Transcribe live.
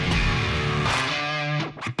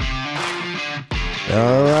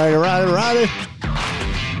All right.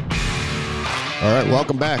 All right,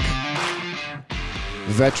 welcome back.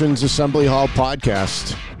 Veterans Assembly Hall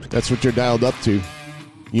podcast. That's what you're dialed up to.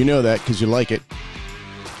 You know that because you like it.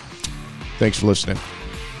 Thanks for listening.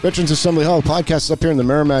 Veterans Assembly Hall podcast is up here in the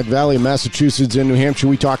Merrimack Valley of Massachusetts and New Hampshire.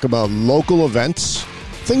 We talk about local events,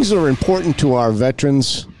 things that are important to our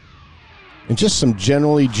veterans, and just some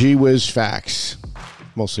generally gee-whiz facts,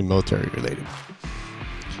 mostly military related.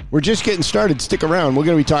 We're just getting started. Stick around. We're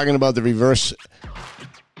going to be talking about the reverse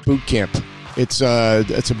boot camp. It's a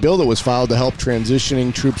bill that was filed to help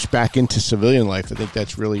transitioning troops back into civilian life. I think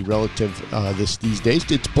that's really relative these days.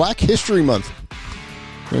 It's Black History Month.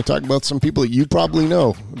 We're going to talk about some people that you probably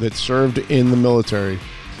know that served in the military.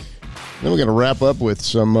 Then we're going to wrap up with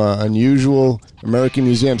some unusual American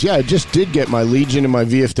museums. Yeah, I just did get my Legion and my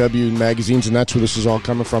VFW magazines, and that's where this is all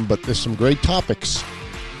coming from. But there's some great topics.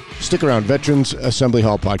 Stick around. Veterans Assembly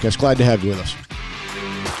Hall podcast. Glad to have you with us.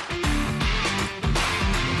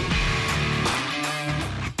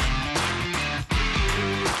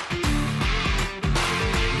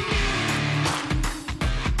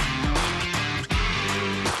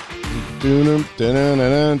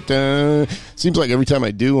 Seems like every time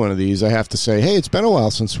I do one of these, I have to say, hey, it's been a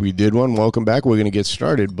while since we did one. Welcome back. We're going to get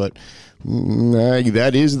started. But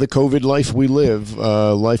that is the COVID life we live.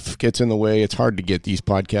 Life gets in the way. It's hard to get these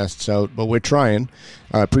podcasts out, but we're trying.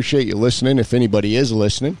 I appreciate you listening. If anybody is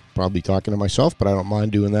listening, probably talking to myself, but I don't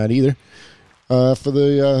mind doing that either. For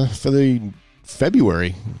the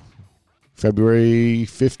February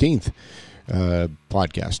 15th.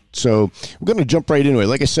 Podcast. So we're going to jump right into it.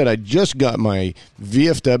 Like I said, I just got my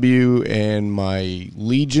VFW and my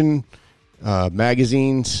Legion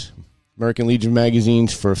magazines, American Legion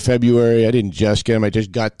magazines for February. I didn't just get them. I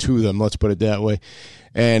just got two of them. Let's put it that way.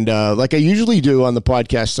 And like I usually do on the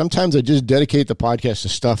podcast, sometimes I just dedicate the podcast to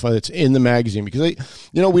stuff that's in the magazine because,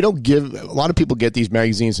 we don't give, a lot of people get these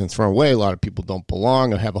magazines and throw away. A lot of people don't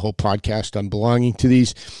belong. I have a whole podcast on belonging to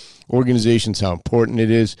these organizations, how important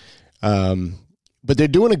it is. But they're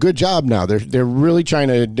doing a good job now. They're really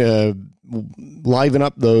trying to liven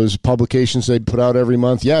up those publications they put out every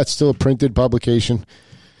month. Yeah, it's still a printed publication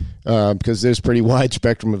because there's pretty wide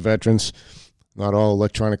spectrum of veterans, not all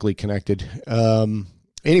electronically connected.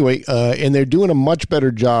 Anyway, and they're doing a much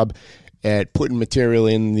better job at putting material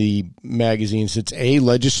in the magazines. It's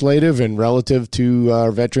legislative and relative to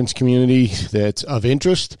our veterans community that's of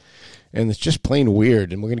interest. And it's just plain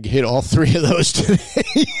weird. And we're going to hit all three of those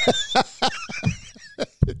today.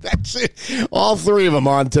 That's it. All three of them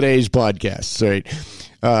on today's podcast. Right.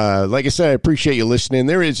 Like I said, I appreciate you listening.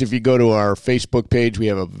 There is, if you go to our Facebook page, we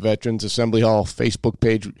have a Veterans Assembly Hall Facebook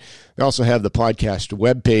page. We also have the podcast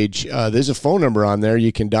webpage. There's a phone number on there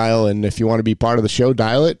you can dial. And if you want to be part of the show,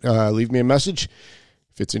 dial it. Leave me a message.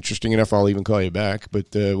 If it's interesting enough, I'll even call you back. But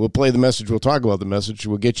we'll play the message. We'll talk about the message.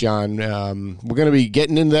 We'll get you on. We're going to be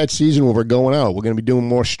getting into that season where we're going out. We're going to be doing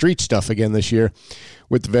more street stuff again this year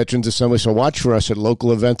with the Veterans Assembly. So watch for us at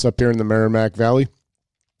local events up here in the Merrimack Valley.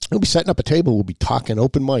 We'll be setting up a table. We'll be talking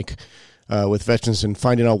open mic with veterans and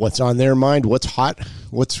finding out what's on their mind, what's hot,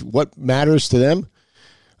 what matters to them,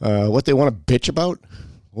 what they want to bitch about,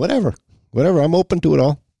 whatever. I'm open to it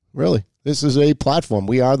all, really. This is a platform.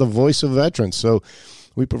 We are the voice of veterans, so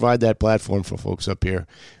we provide that platform for folks up here.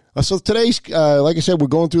 So today's, like I said, we're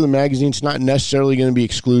going through the magazine. It's not necessarily going to be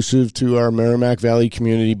exclusive to our Merrimack Valley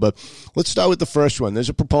community, but let's start with the first one. There's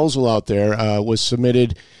a proposal out there, was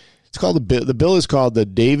submitted. It's called the bill is called the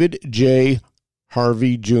David J.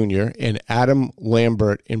 Harvey Jr. and Adam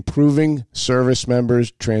Lambert Improving Service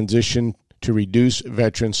Members Transition to Reduce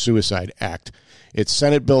Veteran Suicide Act. It's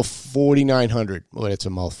Senate Bill 4900. Well, it's a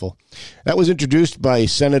mouthful. That was introduced by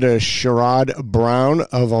Senator Sherrod Brown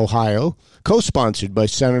of Ohio, co-sponsored by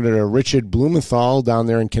Senator Richard Blumenthal down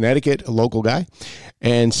there in Connecticut, a local guy,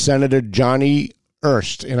 and Senator Johnny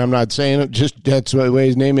Erst. And I'm not saying it, just that's the way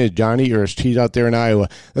his name is, Johnny Erst. He's out there in Iowa.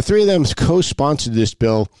 The three of them co-sponsored this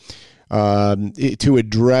bill to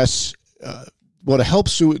address, to help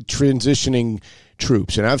transitioning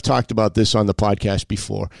troops. And I've talked about this on the podcast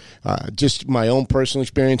before. Just my own personal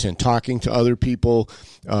experience and talking to other people.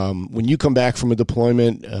 When you come back from a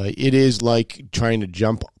deployment, it is like trying to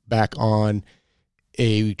jump back on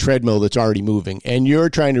a treadmill that's already moving, and you're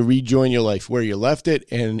trying to rejoin your life where you left it,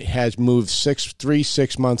 and it has moved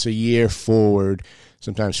 6 months a year forward,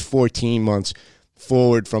 sometimes 14 months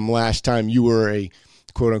forward from last time you were a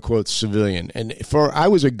quote-unquote civilian. And I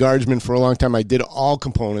was a guardsman for a long time. I did all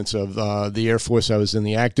components of the Air Force. I was in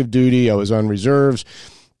the active duty. I was on reserves.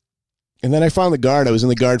 And then I found the Guard. I was in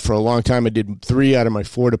the Guard for a long time. I did 3 out of my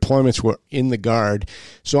 4 deployments were in the Guard.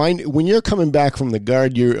 So when you're coming back from the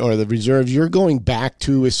Guard or the reserves, you're going back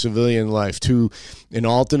to a civilian life, to an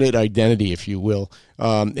alternate identity, if you will.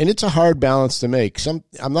 And it's a hard balance to make.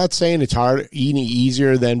 I'm not saying it's any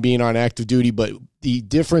easier than being on active duty, but the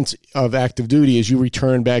difference of active duty is you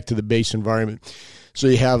return back to the base environment. So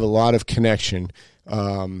you have a lot of connection.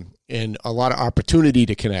 And a lot of opportunity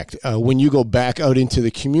to connect. When you go back out into the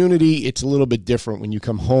community, it's a little bit different. When you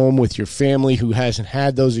come home with your family who hasn't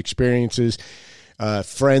had those experiences,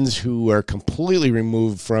 friends who are completely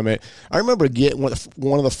removed from it. I remember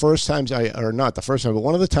one of the first times not the first time, but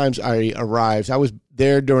one of the times I arrived, I was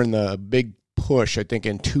there during the big push, I think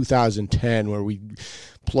in 2010, where we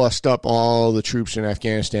plussed up all the troops in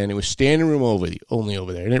Afghanistan. It was standing room only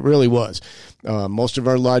over there, and it really was. Most of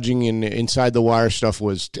our lodging inside the wire stuff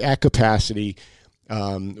was at capacity.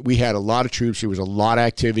 We had a lot of troops. There was a lot of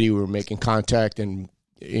activity. We were making contact and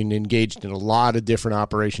engaged in a lot of different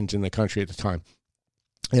operations in the country at the time.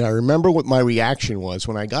 And I remember what my reaction was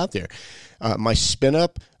when I got there. My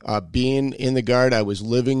spin-up, being in the Guard, I was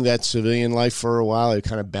living that civilian life for a while. I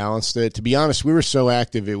kind of balanced it. To be honest, we were so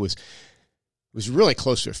active, it was really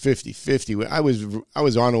close to 50-50. I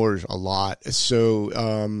was on orders a lot. So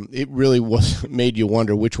it really made you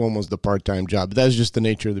wonder which one was the part-time job. But that's just the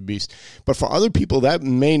nature of the beast. But for other people, that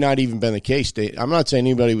may not even been the case. I'm not saying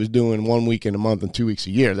anybody was doing 1 week in a month and 2 weeks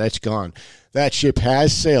a year. That's gone. That ship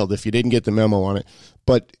has sailed, if you didn't get the memo on it.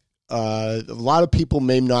 But a lot of people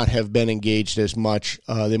may not have been engaged as much.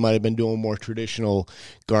 They might have been doing more traditional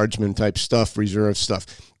guardsman type stuff, reserve stuff.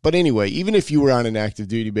 But anyway, even if you were on an active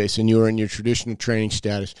duty base and you were in your traditional training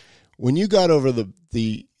status, when you got over to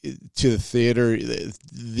the theater,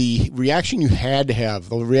 the reaction you had to have,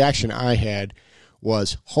 the reaction I had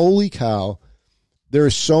was, holy cow, there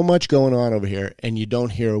is so much going on over here, and you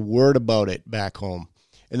don't hear a word about it back home.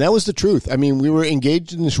 And that was the truth. I mean, we were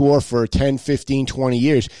engaged in this war for 10, 15, 20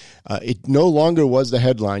 years. It no longer was the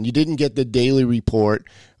headline. You didn't get the daily report.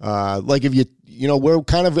 Like if we're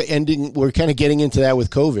kind of getting into that with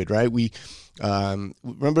COVID, right? We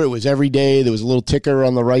remember it was every day. There was a little ticker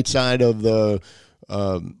on the right side of the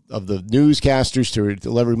newscasters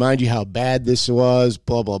to remind you how bad this was,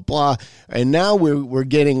 blah, blah, blah. And now we're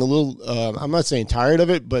getting a little, I'm not saying tired of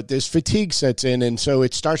it, but this fatigue sets in. And so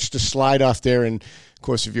it starts to slide off there. And of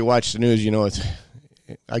course, if you watch the news,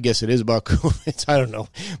 I guess it is about COVID. I don't know,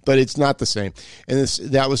 but it's not the same. And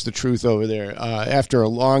that was the truth over there. After a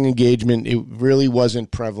long engagement, it really wasn't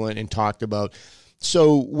prevalent and talked about.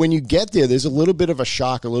 So when you get there, there's a little bit of a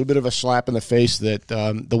shock, a little bit of a slap in the face that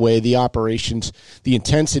the way the operations, the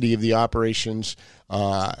intensity of the operations,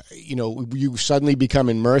 you suddenly become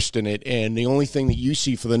immersed in it. And the only thing that you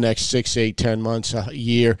see for the next 6, 8, 10 months, a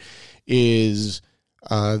year is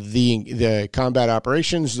the combat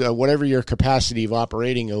operations, whatever your capacity of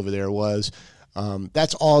operating over there was,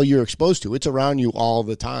 that's all you're exposed to. It's around you all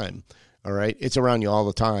the time. All right. It's around you all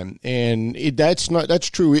the time. And that's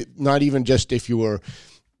true. Not even just if you were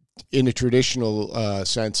in a traditional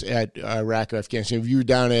sense at Iraq or Afghanistan. If you were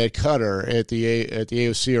down at Qatar, at the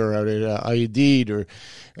AOC or out at Ayadid or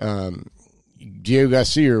Diego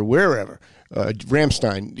Garcia or wherever,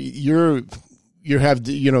 Ramstein,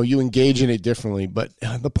 you engage in it differently. But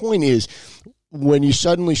the point is, when you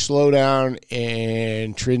suddenly slow down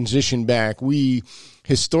and transition back, we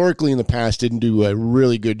historically in the past didn't do a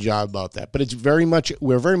really good job about that. But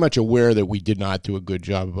we're very much aware that we did not do a good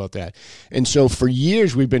job about that. And so for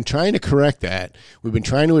years, we've been trying to correct that. We've been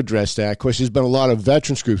trying to address that. Of course, there's been a lot of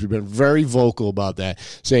veterans groups who've been very vocal about that,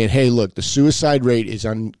 saying, hey, look, the suicide rate is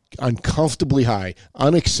uncomfortably high,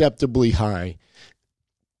 unacceptably high.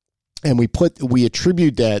 And we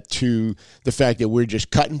attribute that to the fact that we're just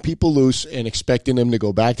cutting people loose and expecting them to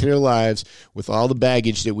go back to their lives with all the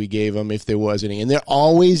baggage that we gave them, if there was any. And there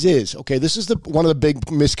always is. Okay, this is one of the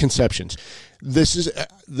big misconceptions.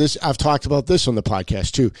 I've talked about this on the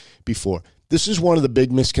podcast too before. This is one of the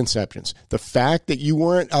big misconceptions. The fact that you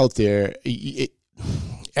weren't out there.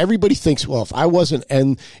 Everybody thinks, well, if I wasn't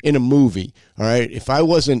in a movie, all right, if I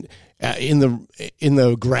wasn't in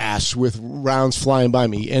the grass with rounds flying by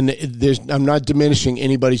me, and I'm not diminishing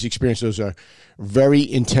anybody's experience. Those are very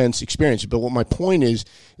intense experiences. But what my point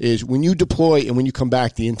is when you deploy and when you come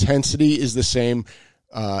back, the intensity is the same.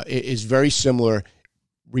 It is very similar,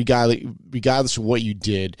 regardless of what you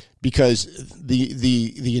did, because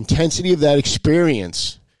the intensity of that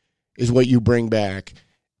experience is what you bring back.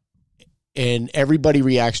 And everybody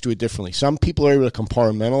reacts to it differently. Some people are able to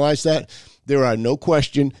compartmentalize that. There are no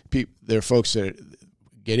question. There are folks that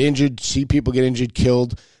get injured, see people get injured,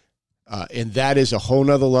 killed, and that is a whole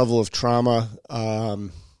nother level of trauma.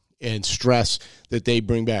 and stress that they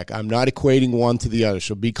bring back. I'm not equating one to the other,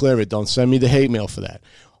 so be clear of it. Don't send me the hate mail for that.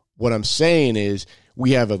 What I'm saying is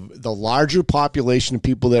we have the larger population of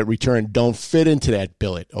people that return don't fit into that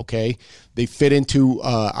billet, okay? They fit into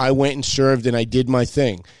I went and served and I did my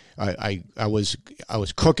thing. I was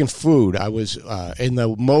cooking food. I was in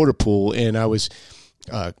the motor pool, and I was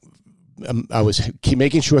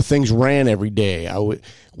making sure things ran every day.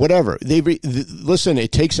 Whatever. Listen,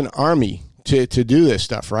 it takes an army to do this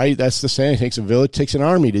stuff, right? That's the saying. It takes a village, it takes an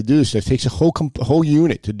army to do this. It takes a whole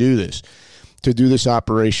unit to do this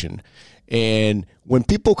operation. And when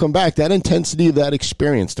people come back, that intensity of that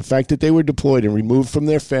experience, the fact that they were deployed and removed from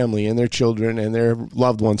their family and their children and their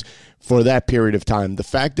loved ones for that period of time, the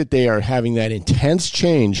fact that they are having that intense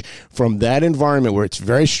change from that environment where it's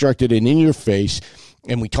very structured and in your face,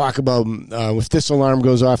 and we talk about if this alarm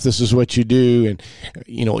goes off, this is what you do, and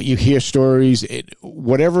you hear stories,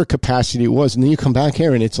 whatever capacity it was, and then you come back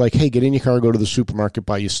here and it's like, hey, get in your car, go to the supermarket,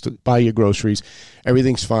 buy your groceries,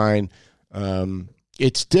 everything's fine.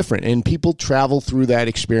 It's different, and people travel through that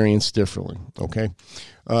experience differently, okay?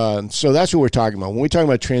 So that's what we're talking about. When we're talking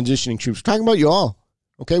about transitioning troops, we're talking about you all,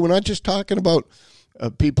 okay? We're not just talking about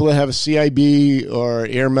people that have a CIB or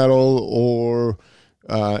air medal or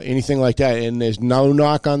anything like that, and there's no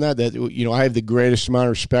knock on that. I have the greatest amount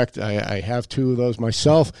of respect. I have two of those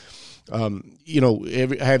myself. I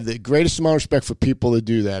have the greatest amount of respect for people that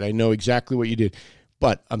do that. I know exactly what you did,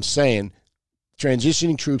 but I'm saying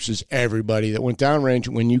transitioning troops is everybody that went downrange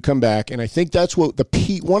when you come back, and I think that's what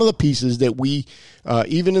one of the pieces that we,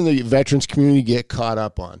 even in the veterans community, get caught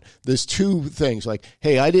up on. There's two things, like,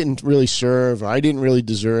 hey, I didn't really serve, or I didn't really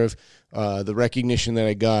deserve the recognition that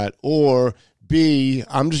I got, or B,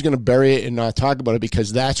 I'm just going to bury it and not talk about it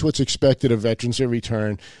because that's what's expected of veterans at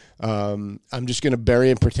return. I'm just going to bury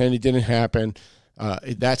it and pretend it didn't happen.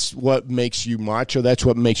 That's what makes you macho. That's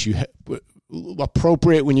what makes you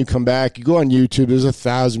appropriate when you come back. You go on YouTube, there's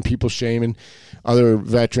 1,000 people shaming other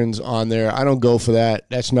veterans on there. I don't go for that.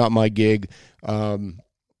 That's not my gig. People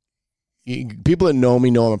that know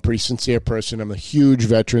me know I'm a pretty sincere person. I'm a huge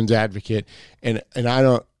veterans advocate, and I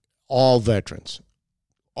don't, all veterans,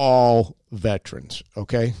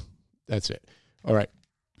 okay? That's it. All right.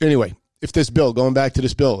 Anyway, if this bill, going back to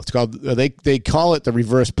this bill, it's called, they call it the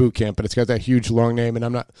reverse boot camp, but it's got that huge long name,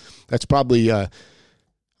 and that's probably, I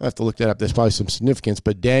have to look that up. There's probably some significance.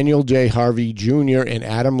 But Daniel J. Harvey Jr. and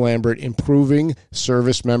Adam Lambert, improving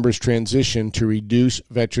service members' transition to reduce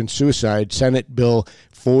veteran suicide. Senate Bill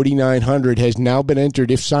 4900 has now been entered.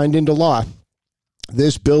 If signed into law,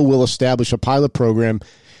 this bill will establish a pilot program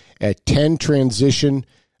at 10 transition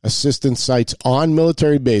assistance sites on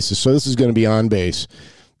military bases. So this is going to be on base.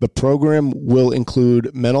 The program will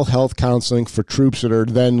include mental health counseling for troops that are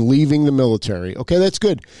then leaving the military. Okay, that's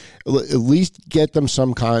good. At least get them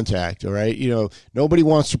some contact, all right? Nobody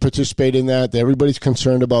wants to participate in that. Everybody's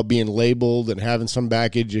concerned about being labeled and having some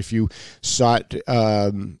baggage if you sought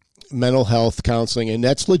mental health counseling, and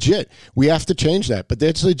that's legit. We have to change that, but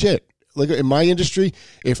that's legit. Like in my industry,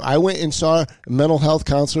 if I went and saw a mental health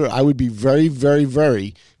counselor, I would be very, very,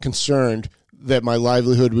 very concerned that my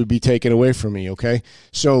livelihood would be taken away from me, okay?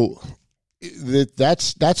 So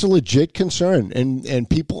that's a legit concern, and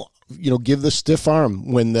people, give the stiff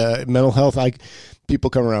arm when the mental health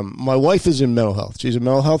people come around. My wife is in mental health. She's a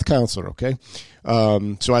mental health counselor, okay?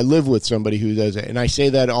 So I live with somebody who does it, and I say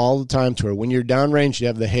that all the time to her. When you're downrange, you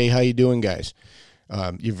have the, hey, how you doing, guys?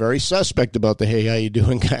 You're very suspect about the, hey, how you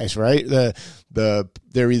doing, guys, right?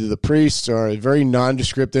 They're either the priests or a very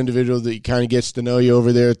nondescript individual that kind of gets to know you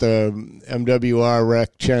over there at the MWR,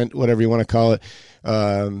 rec, chant, whatever you want to call it.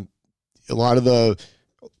 A lot of the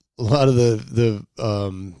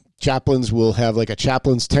chaplains will have like a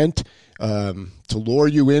chaplain's tent to lure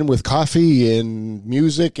you in with coffee and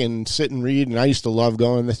music and sit and read. And I used to love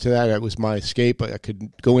going to that. That was my escape. I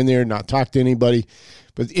could go in there and not talk to anybody.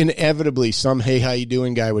 But inevitably, some "hey, how you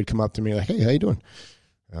doing" guy would come up to me like, "Hey, how you doing?"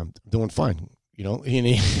 "I'm doing fine." And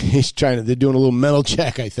he's they're doing a little mental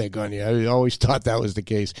check, I think, on you. I always thought that was the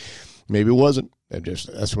case. Maybe it wasn't.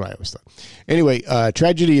 That's what I always thought. Anyway,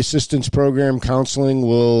 tragedy assistance program counseling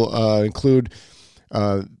will include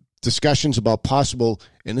discussions about possible,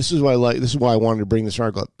 and this is why I wanted to bring this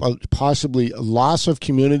article up, possibly loss of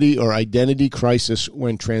community or identity crisis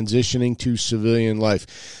when transitioning to civilian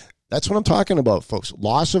life. That's what I'm talking about, folks.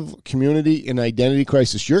 Loss of community and identity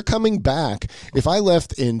crisis. You're coming back. If I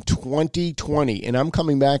left in 2020 and I'm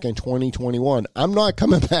coming back in 2021, I'm not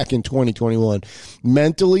coming back in 2021.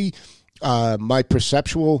 Mentally, my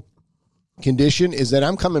perceptual condition is that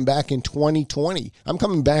I'm coming back in 2020. I'm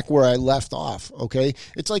coming back where I left off, okay?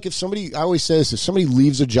 It's like if somebody, I always say this, if somebody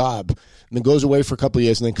leaves a job and then goes away for a couple of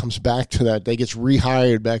years and then comes back to that, they gets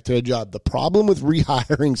rehired back to a job. The problem with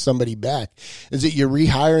rehiring somebody back is that you're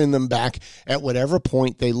rehiring them back at whatever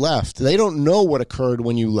point they left. They don't know what occurred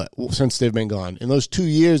when you left, since they've been gone. In those 2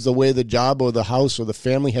 years, the way the job or the house or the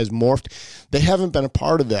family has morphed, they haven't been a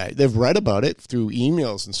part of that. They've read about it through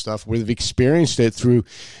emails and stuff, where they've experienced it through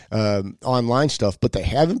online stuff, but they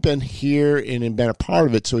haven't been here and been a part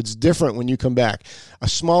of it. So it's different when you come back. A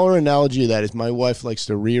smaller analogy of that is my wife likes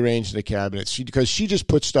to rearrange the cabinets because she just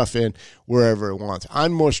puts stuff in wherever it wants.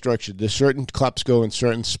 I'm more structured. There's certain cups go in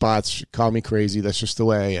certain spots. Call me crazy. That's just the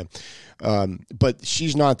way I am. But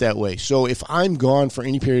she's not that way. So if I'm gone for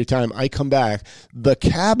any period of time, I come back, the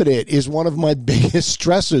cabinet is one of my biggest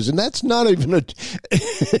stressors. And that's not even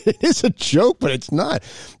it's a joke, but it's not.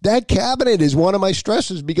 That cabinet is one of my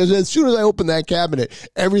stressors because as soon as I open that cabinet,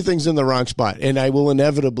 everything's in the wrong spot. And I will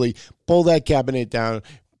inevitably pull that cabinet down,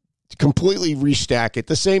 completely restack it.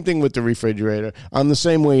 The same thing with the refrigerator. I'm the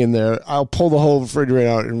same way in there. I'll pull the whole refrigerator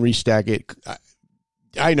out and restack it.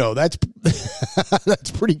 I know that's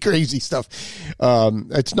that's pretty crazy stuff.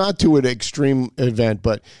 It's not to an extreme event,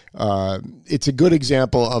 but it's a good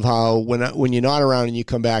example of how when you're not around and you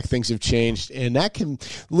come back, things have changed, and that can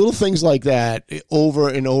little things like that over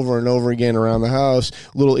and over and over again around the house.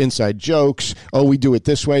 Little inside jokes. Oh, we do it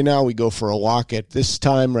this way now. We go for a walk at this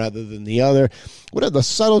time rather than the other. Whatever the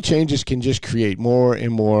subtle changes can just create more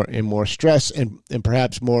and more and more stress and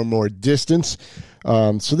perhaps more and more distance.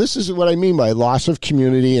 So this is what I mean by loss of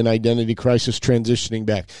community and identity crisis transitioning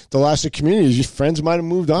back. The loss of community is your friends might have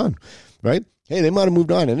moved on, right? Hey, they might have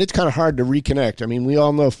moved on, and it's kind of hard to reconnect. I mean, we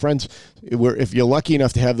all know friends, if you're lucky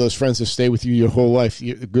enough to have those friends that stay with you your whole life,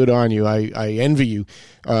 good on you. I envy you.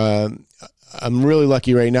 I'm really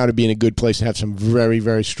lucky right now to be in a good place and have some very,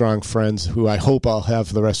 very strong friends who I hope I'll have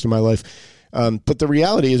for the rest of my life. But the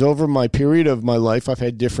reality is over my period of my life, I've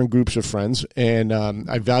had different groups of friends, and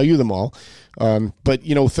I value them all. But,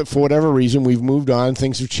 for whatever reason, we've moved on.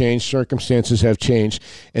 Things have changed. Circumstances have changed.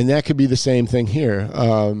 And that could be the same thing here.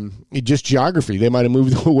 Just geography. They might have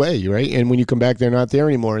moved away, right? And when you come back, they're not there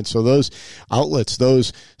anymore. And so those outlets,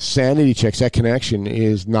 those sanity checks, that connection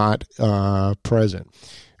is not present.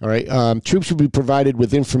 All right. Troops will be provided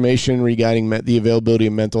with information regarding the availability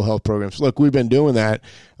of mental health programs. Look, we've been doing that.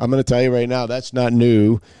 I'm going to tell you right now, that's not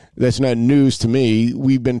new. That's not news to me.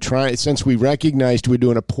 We've been trying, since we recognized we're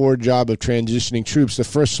doing a poor job of transitioning troops, the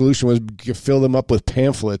first solution was to fill them up with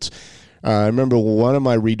pamphlets. I remember one of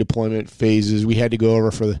my redeployment phases, we had to go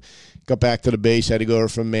over got back to the base, had to go over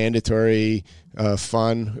from mandatory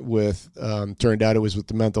fun with, turned out it was with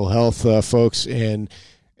the mental health folks, and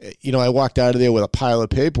I walked out of there with a pile of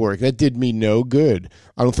paperwork. That did me no good.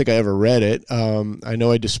 I don't think I ever read it. I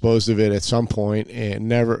know I disposed of it at some point and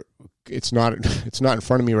never, it's not in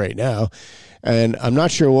front of me right now. And I'm not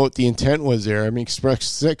sure what the intent was there. I mean,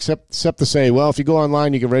 except to say, well, if you go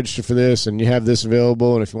online, you can register for this and you have this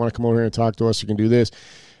available. And if you want to come over here and talk to us, you can do this.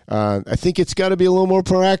 I think it's got to be a little more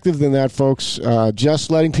proactive than that, folks. Just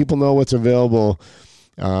letting people know what's available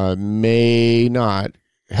may not.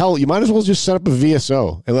 Hell, you might as well just set up a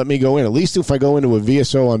VSO and let me go in. At least if I go into a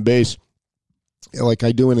VSO on base, like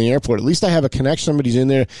I do in the airport, at least I have a connection. Somebody's in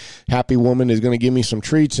there. Happy woman is going to give me some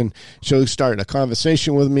treats, and she'll start a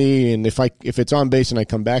conversation with me. And if it's on base and I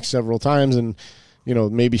come back several times, and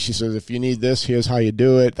maybe she says, if you need this, here's how you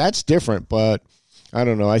do it. That's different, but I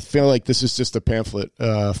don't know. I feel like this is just a pamphlet,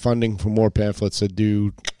 funding for more pamphlets that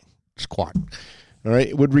do squat. All right,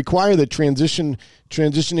 it would require that transitioning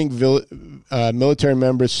military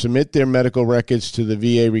members submit their medical records to the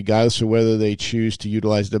VA regardless of whether they choose to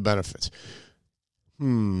utilize the benefits.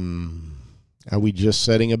 Are we just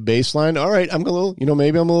setting a baseline? All right,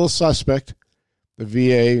 maybe I'm a little suspect. The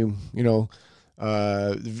VA,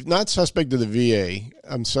 not suspect of the VA.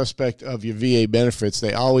 I'm suspect of your VA benefits.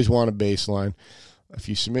 They always want a baseline. If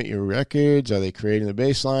you submit your records, are they creating the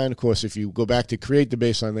baseline? Of course, if you go back to create the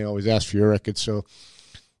baseline, they always ask for your records. So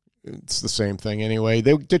it's the same thing anyway.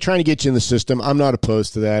 They're trying to get you in the system. I'm not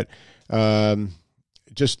opposed to that.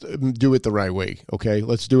 Just do it the right way, okay?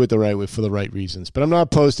 Let's do it the right way for the right reasons. But I'm not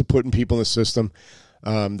opposed to putting people in the system.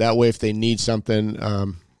 That way, if they need something,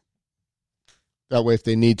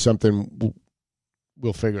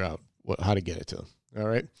 we'll figure out how to get it to them. All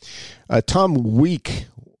right? Tom Week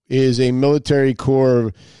is a military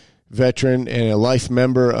corps veteran and a life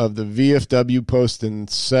member of the VFW post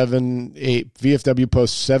VFW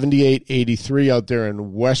post 7883 out there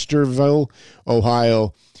in Westerville,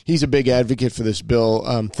 Ohio. He's a big advocate for this bill.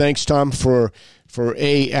 Thanks, Tom, for for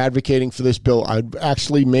advocating for this bill.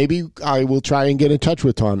 Maybe I will try and get in touch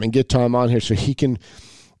with Tom and get Tom on here so he can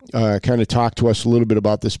kind of talk to us a little bit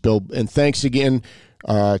about this bill. And thanks again,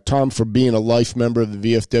 Tom, for being a life member of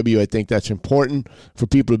the VFW. I think that's important for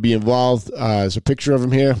people to be involved. There's a picture of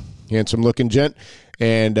him here, handsome looking gent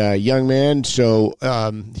and young man. So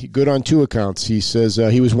good on two accounts. He says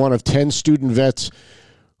he was one of 10 student vets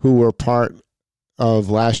who were part of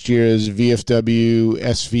last year's VFW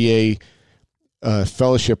SVA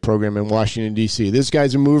fellowship program in Washington, D.C. This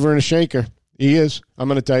guy's a mover and a shaker. He is. I'm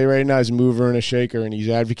going to tell you right now, he's a mover and a shaker, and he's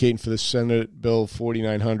advocating for the Senate Bill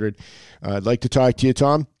 4900. I'd like to talk to you,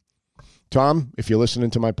 Tom. Tom, if you're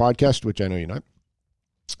listening to my podcast, which I know you're not,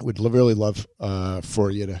 would really love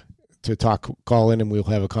for you to call in, and we'll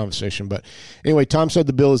have a conversation. But anyway, Tom said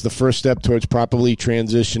the bill is the first step towards properly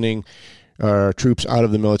transitioning our troops out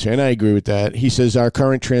of the military, and I agree with that. He says our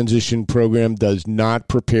current transition program does not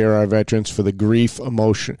prepare our veterans for the grief,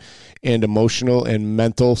 emotional and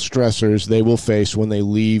mental stressors they will face when they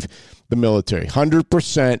leave the military.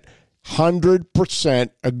 100%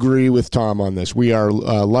 agree with Tom on this. We are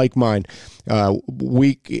like mine.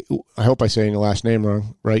 Week, I hope I say your last name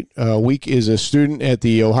wrong, right? Week is a student at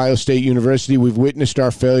the Ohio State University. We've witnessed our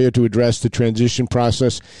failure to address the transition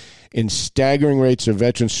process in staggering rates of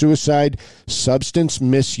veteran suicide, substance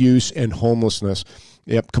misuse, and homelessness.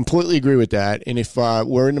 Yep, completely agree with that. And if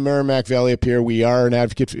we're in the Merrimack Valley up here, we are an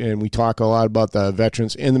advocate, and we talk a lot about the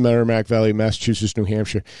veterans in the Merrimack Valley, Massachusetts, New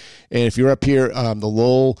Hampshire. And if you're up here, the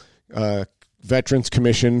Lowell Veterans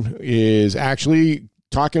Commission is actually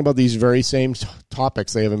talking about these very same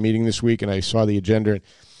topics. They have a meeting this week, and I saw the agenda.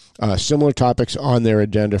 Similar topics on their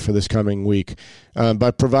agenda for this coming week.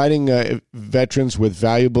 By providing veterans with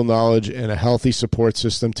valuable knowledge and a healthy support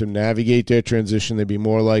system to navigate their transition, they'd be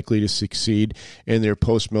more likely to succeed in their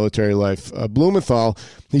post-military life. Blumenthal,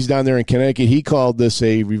 he's down there in Connecticut, he called this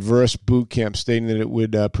a reverse boot camp, stating that it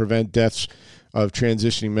would prevent deaths of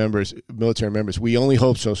transitioning military members. We only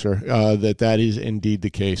hope so, sir, that is indeed the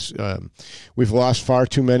case. We've lost far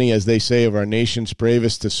too many, as they say, of our nation's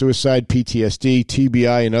bravest to suicide, PTSD,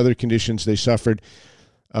 TBI, and other conditions they suffered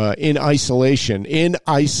in isolation, and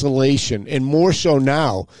more so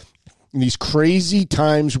now, in these crazy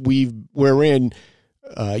times we're in.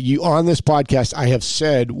 On this podcast, I have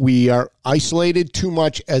said we are isolated too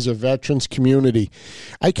much as a veterans community.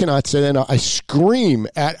 I cannot say that enough. I scream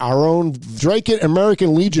at our own Drake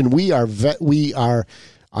American Legion. We are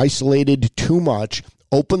isolated too much.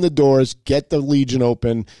 Open the doors. Get the Legion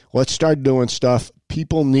open. Let's start doing stuff.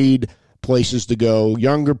 People need places to go.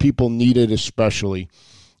 Younger people need it especially.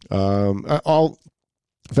 All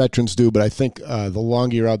veterans do, but I think the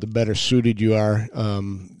longer you're out, the better suited you are.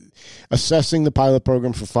 Assessing the pilot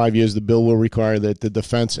program for 5 years, the bill will require that the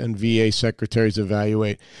defense and VA secretaries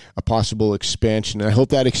evaluate a possible expansion. And I hope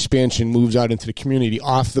that expansion moves out into the community,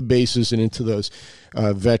 off the bases, and into those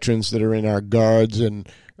veterans that are in our guards and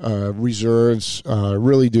reserves.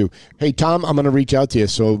 Really do. Hey, Tom, I'm going to reach out to you.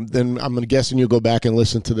 So then I'm guessing you'll go back and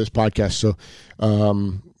listen to this podcast. So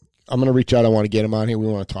I'm going to reach out. I want to get him on here. We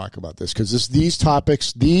want to talk about this because these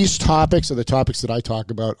topics are the topics that I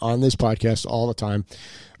talk about on this podcast all the time.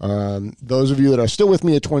 Those of you that are still with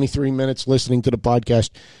me at 23 minutes listening to the podcast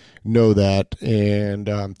know that. And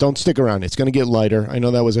don't stick around. It's going to get lighter. I know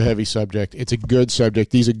that was a heavy subject. It's a good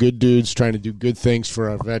subject. These are good dudes trying to do good things for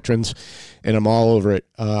our veterans, and I'm all over it.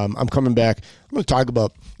 I'm coming back. I'm going to talk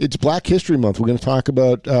about, it's Black History Month. We're going to talk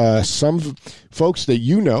about some folks that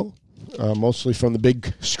you know, mostly from the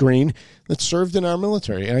big screen, that served in our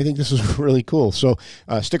military. And I think this is really cool. So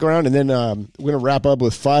stick around, and then we're going to wrap up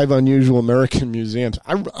with 5 unusual American museums.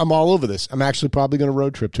 I'm all over this. I'm actually probably going to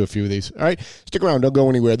road trip to a few of these. All right, stick around. Don't go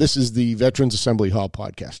anywhere. This is the Veterans Assembly Hall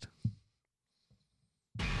podcast.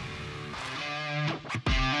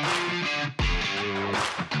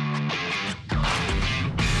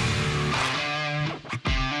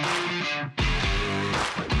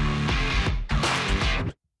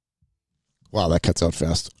 Wow, that cuts out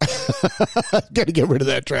fast. Got to get rid of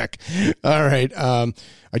that track. All right. I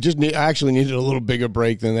actually needed a little bigger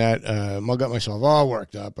break than that. I got myself all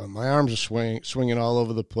worked up. My arms are swinging all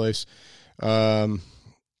over the place. And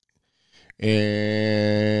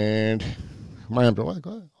my arms are all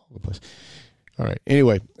over the place. All right.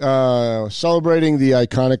 Anyway, celebrating the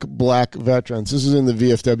iconic Black veterans. This is in the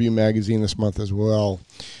VFW magazine this month as well.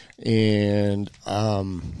 And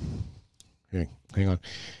hang on.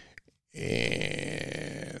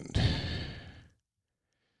 And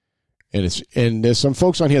there's some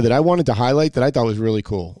folks on here that I wanted to highlight that I thought was really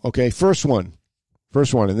cool. Okay, first one,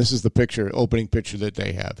 and this is the opening picture that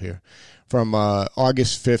they have here from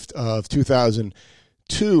August 5th of 2000.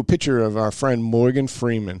 picture of our friend Morgan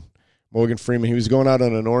Freeman. Morgan Freeman, he was going out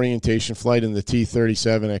on an orientation flight in the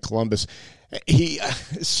T-37 at Columbus. He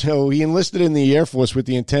enlisted in the Air Force with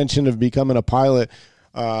the intention of becoming a pilot,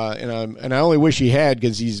 and I only wish he had,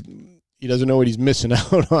 because he doesn't know what he's missing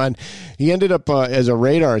out on. He ended up as a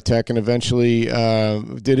radar tech, and eventually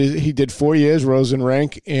he did 4 years, rose in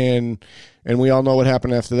rank, and we all know what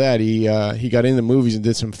happened after that. He got into movies and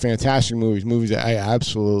did some fantastic movies that I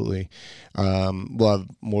absolutely love.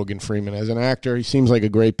 Morgan Freeman as an actor. He seems like a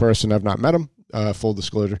great person. I've not met him. Full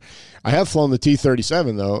disclosure. I have flown the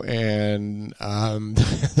T-37, though, and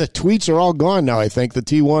the tweets are all gone now. I think the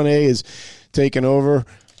T-1A is taken over,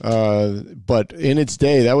 but in its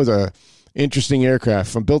day, that was a interesting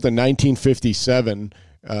aircraft. Built in 1957,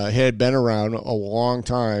 had been around a long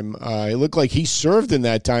time. It looked like he served in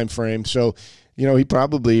that time frame, so he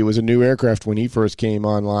probably was a new aircraft when he first came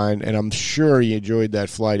online, and I'm sure he enjoyed that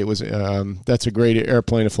flight. It was that's a great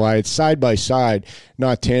airplane to fly. It's side by side,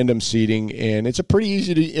 not tandem seating, and it's a pretty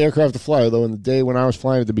easy aircraft to fly. Although in the day when I was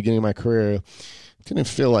flying at the beginning of my career, it didn't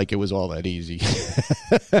feel like it was all that easy.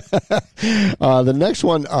 The next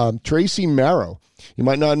one, Tracy Merrow. You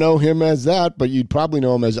might not know him as that, but you'd probably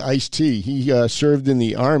know him as Ice-T. He served in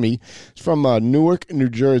the Army. He's from Newark, New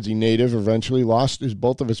Jersey, native. Eventually lost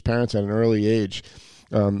both of his parents at an early age.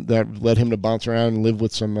 That led him to bounce around and live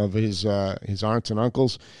with some of his aunts and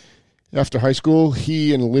uncles. After high school,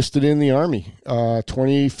 he enlisted in the Army,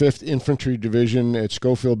 25th Infantry Division at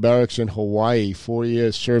Schofield Barracks in Hawaii. 4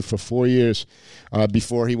 years, served for 4 years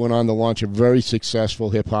before he went on to launch a very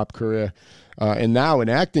successful hip-hop career. And now an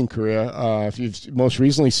acting career. If you've most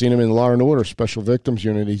recently seen him in Law & Order, Special Victims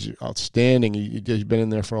Unit, he's outstanding. He's been in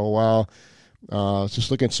there for a while.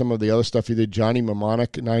 Just looking at some of the other stuff he did. Johnny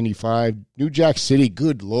Mnemonic, 95. New Jack City,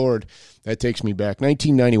 good Lord. That takes me back.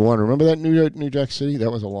 1991. Remember that New Jack City?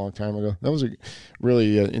 That was a long time ago. That was a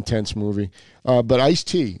really intense movie. But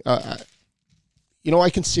Ice-T, I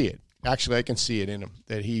can see it. Actually, I can see it in him,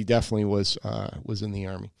 that he definitely was in the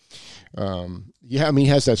Army. He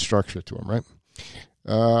has that structure to him, right?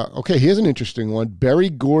 Okay, here's an interesting one. Berry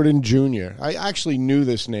Gordy Jr. I actually knew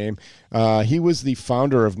this name. He was the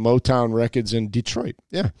founder of Motown Records in Detroit.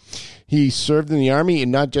 Yeah. He served in the Army,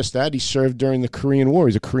 and not just that, he served during the Korean War.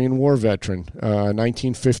 He's a Korean War veteran,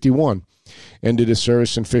 1951. Ended his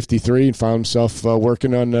service in 53 and found himself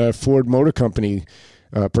working on Ford Motor Company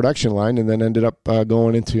production line, and then ended up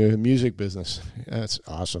going into the music business. That's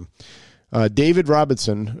awesome. David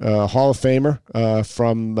Robinson, Hall of Famer,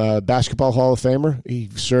 from Basketball Hall of Famer. He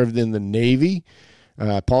served in the Navy.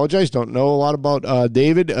 Apologize, don't know a lot about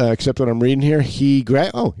David, except what I'm reading here. He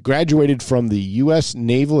graduated from the U.S.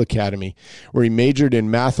 Naval Academy, where he majored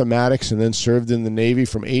in mathematics and then served in the Navy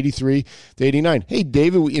from 83 to 89. Hey,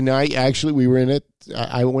 David and I, actually, we were in it.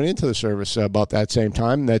 I went into the service about that same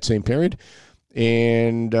time, that same period.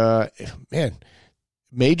 And,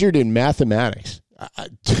 majored in mathematics.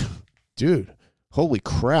 Dude, holy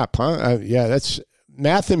crap, huh? That's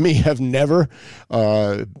math and me have never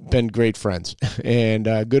been great friends. And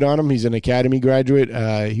good on him. He's an academy graduate.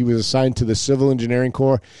 He was assigned to the Civil Engineering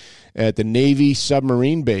Corps at the Navy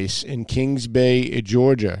submarine base in Kings Bay,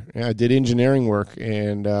 Georgia. Did engineering work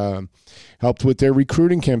and helped with their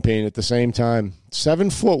recruiting campaign at the same time.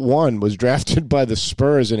 7'1", was drafted by the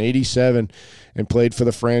Spurs in 87 and played for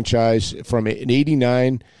the franchise from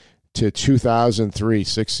 89 to 2003,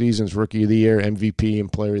 6 seasons, Rookie of the Year, MVP,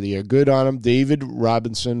 and Player of the Year. Good on him. David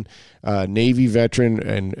Robinson, Navy veteran,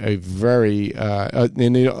 and a very,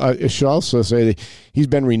 I should also say that he's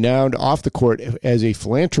been renowned off the court as a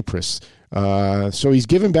philanthropist. So he's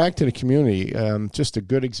given back to the community. Just a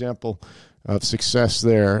good example of success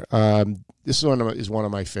there. This is one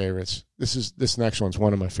of my favorites. This next one's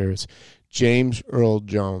one of my favorites. James Earl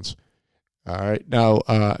Jones. All right. Now,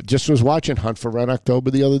 just was watching Hunt for Red October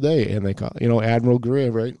the other day, and they call, Admiral Greer,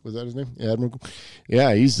 right? Was that his name? Admiral.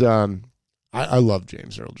 Yeah, he's. I love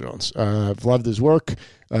James Earl Jones. I've loved his work.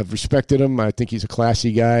 I've respected him. I think he's a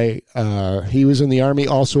classy guy. He was in the Army,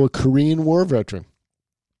 also a Korean War veteran.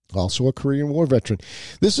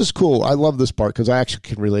 This is cool. I love this part because I actually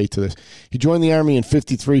can relate to this. He joined the Army in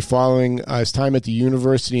 53 following his time at the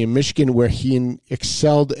University in Michigan, where he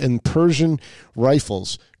excelled in Persian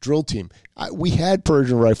rifles drill team. We had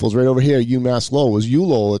Persian rifles right over here at UMass Lowell. It was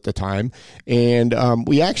ULowell at the time. And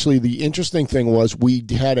the interesting thing was we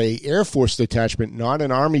had a Air Force detachment, not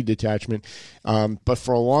an Army detachment. But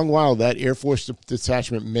for a long while, that Air Force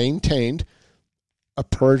detachment maintained a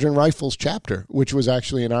Persian rifles chapter, which was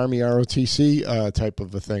actually an Army ROTC type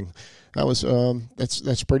of a thing. That was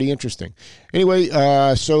that's pretty interesting. Anyway,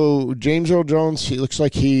 so James Earl Jones, he looks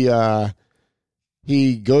like he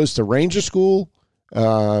goes to Ranger School.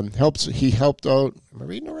 He helped out. Am I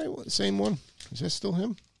reading the right same one? Is that still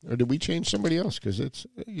him? Or did we change somebody else? Because it's,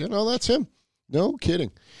 that's him. No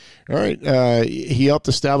kidding. All right. He helped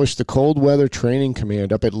establish the Cold Weather Training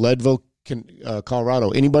Command up at Leadville,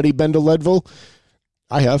 Colorado. Anybody been to Leadville?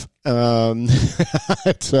 I have.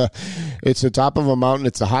 It's the top of a mountain.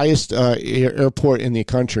 It's the highest airport in the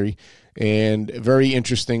country, and very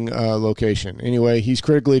interesting location. Anyway, he's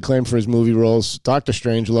critically acclaimed for his movie roles. Dr.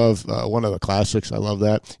 Strangelove, one of the classics. I love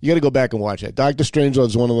that. You got to go back and watch that. Dr. Strangelove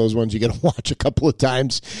is one of those ones you got to watch a couple of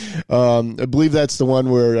times. I believe that's the one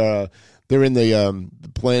where they're in the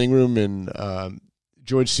planning room, and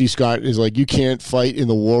George C. Scott is like, you can't fight in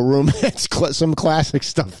the war room. It's some classic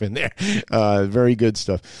stuff in there. Very good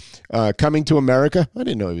stuff. Coming to America. I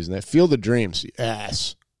didn't know he was in that. Field of Dreams.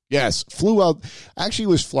 Yes. Flew out. Actually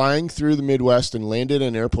was flying through the Midwest and landed at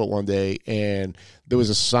an airport one day, and there was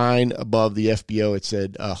a sign above the FBO. It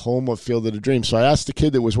said, home of Field of the Dreams. So I asked the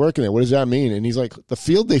kid that was working there, what does that mean? And he's like, the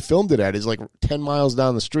field they filmed it at is like 10 miles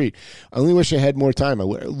down the street. I only wish I had more time. I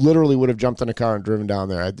literally would have jumped in a car and driven down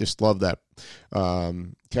there. I just love that.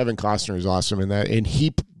 Kevin Costner is awesome in that. And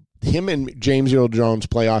him and James Earl Jones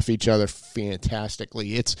play off each other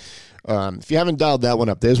fantastically. It's if you haven't dialed that one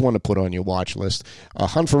up, there's one to put on your watch list.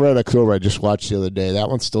 Hunt for Red October I just watched the other day. That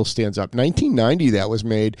one still stands up. 1990 that was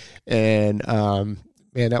made, and man,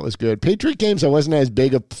 that was good. Patriot Games, I wasn't as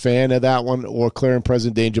big a fan of that one, or Clear and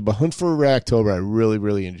Present Danger, but Hunt for Red October I really,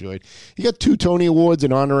 really enjoyed. He got 2 Tony Awards,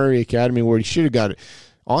 an honorary Academy Award. He should have got it.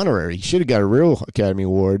 Honorary. He should have got a real Academy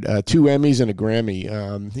Award, 2 Emmys and a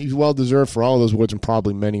Grammy. He's well-deserved for all of those awards and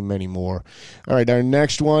probably many, many more. All right, our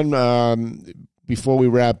next one, before we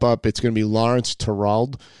wrap up, it's going to be Lawrence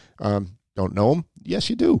Terrald. Don't know him? Yes,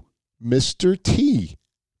 you do. Mr. T.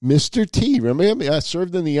 Mr. T. Remember him?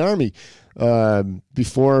 Served in the Army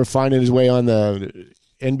before finding his way on the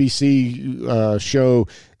NBC show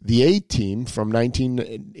The A-Team from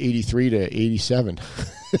 1983 to 87.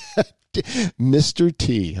 Mr.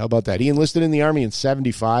 T. How about that? He enlisted in the Army in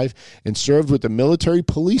 75 and served with the Military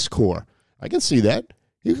Police Corps. I can see that.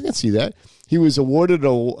 You can see that. He was awarded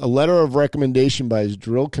a letter of recommendation by his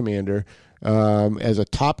drill commander as a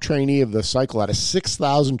top trainee of the cycle out of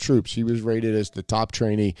 6,000 troops. He was rated as the top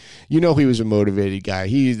trainee. You know he was a motivated guy.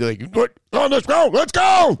 He's like, oh, let's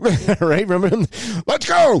go. Right? Remember him? Let's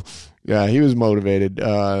go. Yeah, he was motivated.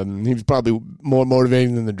 He was probably more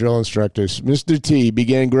motivating than the drill instructors. Mr. T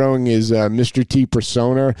began growing his Mr. T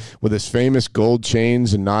persona with his famous gold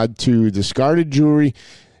chains, a nod to discarded jewelry.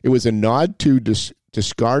 It was a nod to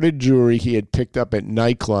discarded jewelry he had picked up at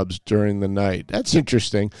nightclubs during the night. That's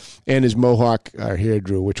interesting. And his mohawk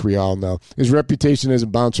hairdo, which we all know. His reputation as a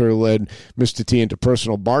bouncer led Mr. T into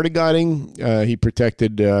personal bodyguarding. He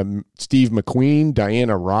protected Steve McQueen,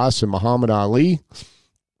 Diana Ross, and Muhammad Ali.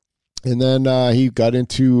 And then he got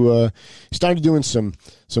into started doing some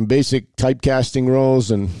basic typecasting roles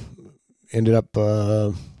and ended up,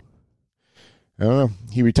 I don't know.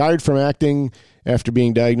 He retired from acting after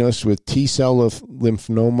being diagnosed with T-cell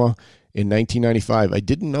lymphoma in 1995. I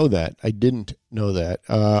didn't know that.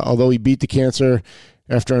 Although he beat the cancer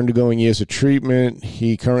after undergoing years of treatment,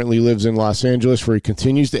 he currently lives in Los Angeles, where he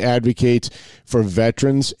continues to advocate for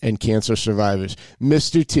veterans and cancer survivors.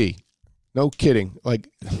 Mr. T. No kidding. Like,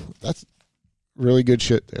 that's really good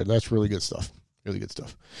shit there. That's really good stuff. Really good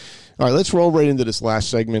stuff. All right, let's roll right into this last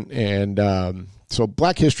segment. And so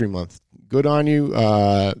Black History Month. Good on you.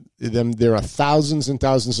 There are thousands and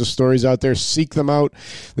thousands of stories out there. Seek them out.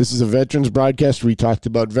 This is a veterans broadcast. We talked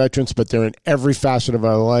about veterans, but they're in every facet of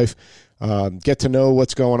our life. Get to know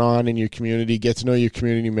what's going on in your community. Get to know your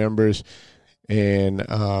community members. And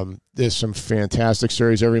there's some fantastic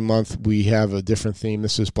stories every month. We have a different theme.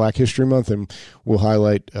 This is Black History Month, and we'll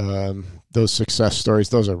highlight those success stories.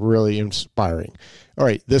 Those are really inspiring. All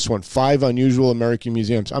right, this one, 5 unusual American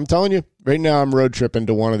museums. I'm telling you, right now I'm road tripping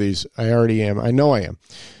to one of these. I already am. I know I am.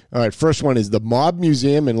 All right, first one is the Mob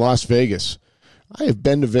Museum in Las Vegas. I have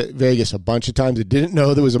been to Vegas a bunch of times. I didn't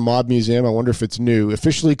know there was a mob museum. I wonder if it's new.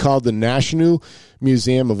 Officially called the National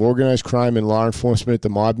Museum of Organized Crime and Law Enforcement, the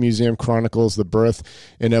Mob Museum chronicles the birth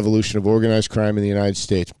and evolution of organized crime in the United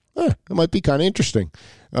States. It might be kind of interesting.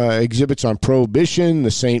 Exhibits on Prohibition,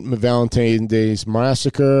 the St. Valentine's Day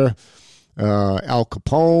Massacre, Al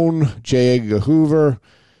Capone, J. Edgar Hoover.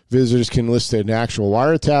 Visitors can listen to actual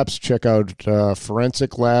wiretaps. Check out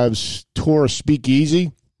Forensic Labs tour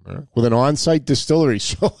Speakeasy with an on-site distillery.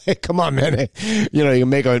 So, hey, come on, man. You know, you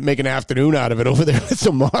can make an afternoon out of it over there. It's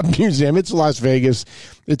a mob museum. It's Las Vegas.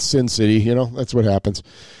 It's Sin City. You know, that's what happens.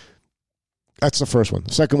 That's the first one.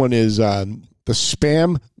 The second one is the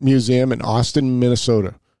Spam Museum in Austin,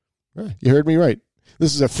 Minnesota. You heard me right.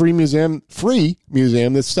 This is a free museum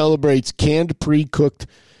that celebrates canned pre-cooked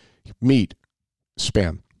meat,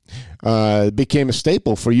 Spam. It became a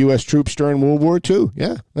staple for U.S. troops during World War II.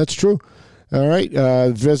 Yeah, that's true. All right.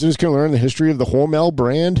 Visitors can learn the history of the Hormel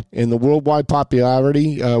brand and the worldwide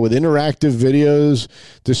popularity with interactive videos,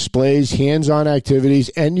 displays, hands-on activities,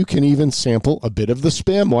 and you can even sample a bit of the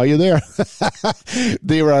Spam while you're there.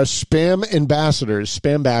 There are Spam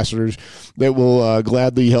ambassadors that will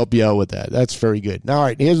gladly help you out with that. That's very good. All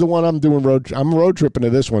right. Here's the one I'm doing. I'm road tripping to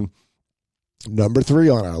this one. Number 3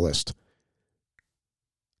 on our list.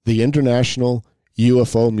 The International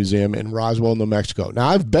UFO Museum in Roswell, New Mexico. Now,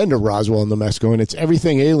 I've been to Roswell, New Mexico, and it's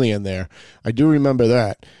everything alien there. I do remember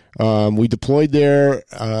that. We deployed there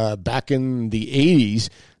back in the 80s.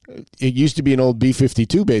 It used to be an old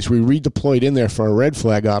B-52 base. We redeployed in there for a red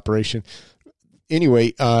flag operation.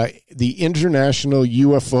 Anyway, the International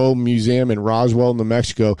UFO Museum in Roswell, New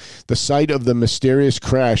Mexico, the site of the mysterious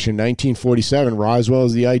crash in 1947. Roswell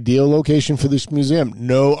is the ideal location for this museum.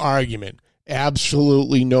 No argument.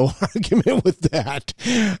 Absolutely no argument with that.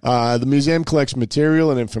 The museum collects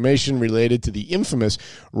material and information related to the infamous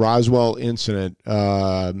Roswell incident,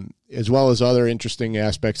 as well as other interesting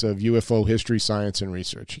aspects of UFO history, science, and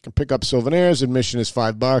research. You can pick up souvenirs. Admission is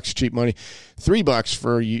 $5, cheap money. $3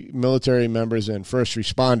 for military members and first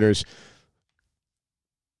responders.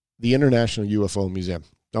 The International UFO Museum.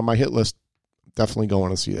 On my hit list, definitely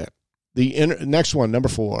going to see that. The next one, number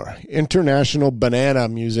 4, International Banana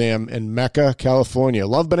Museum in Mecca, California.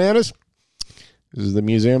 Love bananas? This is the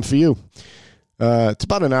museum for you. It's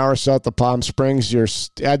about an hour south of Palm Springs.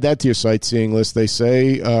 Add that to your sightseeing list, they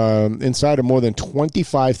say. Inside are more than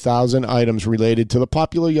 25,000 items related to the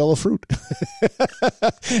popular yellow fruit.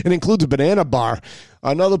 It includes a banana bar,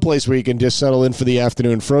 another place where you can just settle in for the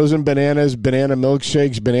afternoon. Frozen bananas, banana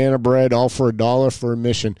milkshakes, banana bread, all for $1 for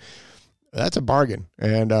admission. That's a bargain.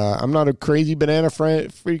 And I'm not a crazy banana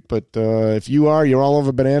freak, but if you are, you're all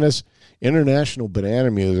over bananas. International Banana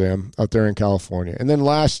Museum out there in California. And then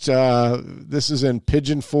last, this is in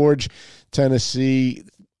Pigeon Forge, Tennessee.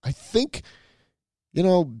 I think,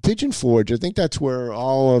 Pigeon Forge, I think that's where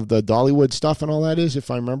all of the Dollywood stuff and all that is, if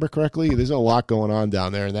I remember correctly. There's a lot going on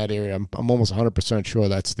down there in that area. I'm almost 100% sure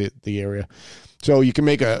that's the area. So you can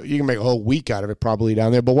make a whole week out of it probably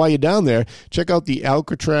down there. But while you're down there, check out the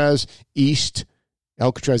Alcatraz East,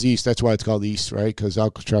 that's why it's called East, right? Because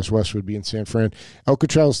Alcatraz West would be in San Fran.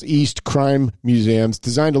 Alcatraz East Crime Museums,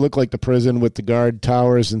 designed to look like the prison with the guard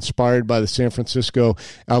towers, inspired by the San Francisco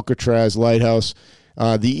Alcatraz Lighthouse.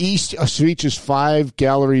 The East features 5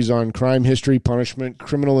 galleries on crime history, punishment,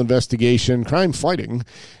 criminal investigation, crime fighting,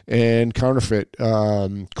 and counterfeit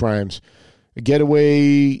crimes. A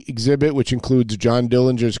getaway exhibit, which includes John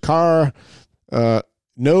Dillinger's car.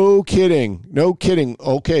 No kidding.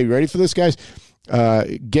 Okay, ready for this, guys?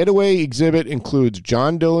 Getaway exhibit includes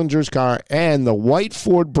John Dillinger's car and the white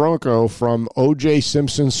Ford Bronco from O.J.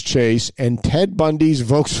 Simpson's chase and Ted Bundy's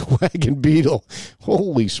Volkswagen Beetle.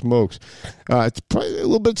 Holy smokes. It's probably a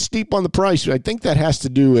little bit steep on the price. I think that has to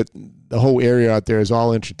do with the whole area out there is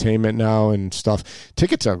all entertainment now and stuff.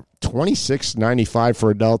 Tickets are $26.95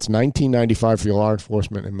 for adults, $19.95 for your law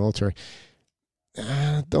enforcement and military.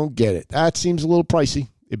 Don't get it. That seems a little pricey.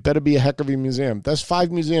 It better be a heck of a museum. That's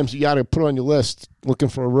 5 museums you got to put on your list looking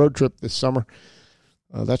for a road trip this summer.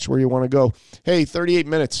 That's where you want to go. Hey, 38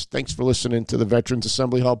 minutes. Thanks for listening to the Veterans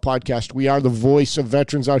Assembly Hall podcast. We are the voice of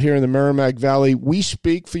veterans out here in the Merrimack Valley. We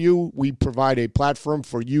speak for you. We provide a platform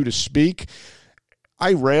for you to speak.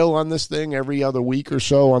 I rail on this thing every other week or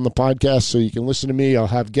so on the podcast, so you can listen to me. I'll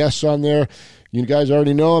have guests on there. You guys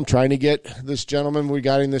already know I'm trying to get this gentleman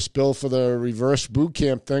regarding this bill for the reverse boot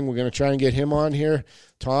camp thing. We're going to try and get him on here,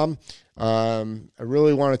 Tom. I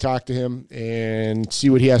really want to talk to him and see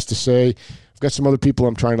what he has to say. I've got some other people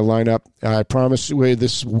I'm trying to line up. I promise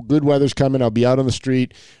this good weather's coming. I'll be out on the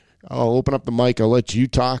street. I'll open up the mic. I'll let you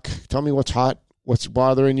talk. Tell me what's hot, what's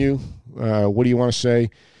bothering you, what do you want to say,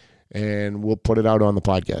 and we'll put it out on the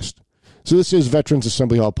podcast. So this is Veterans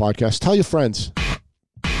Assembly Hall podcast. Tell your friends.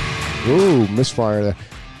 Ooh, misfire there.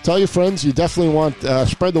 Tell your friends. You definitely want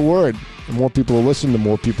spread the word. The more people who listen, the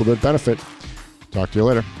more people that benefit. Talk to you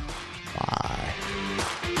later.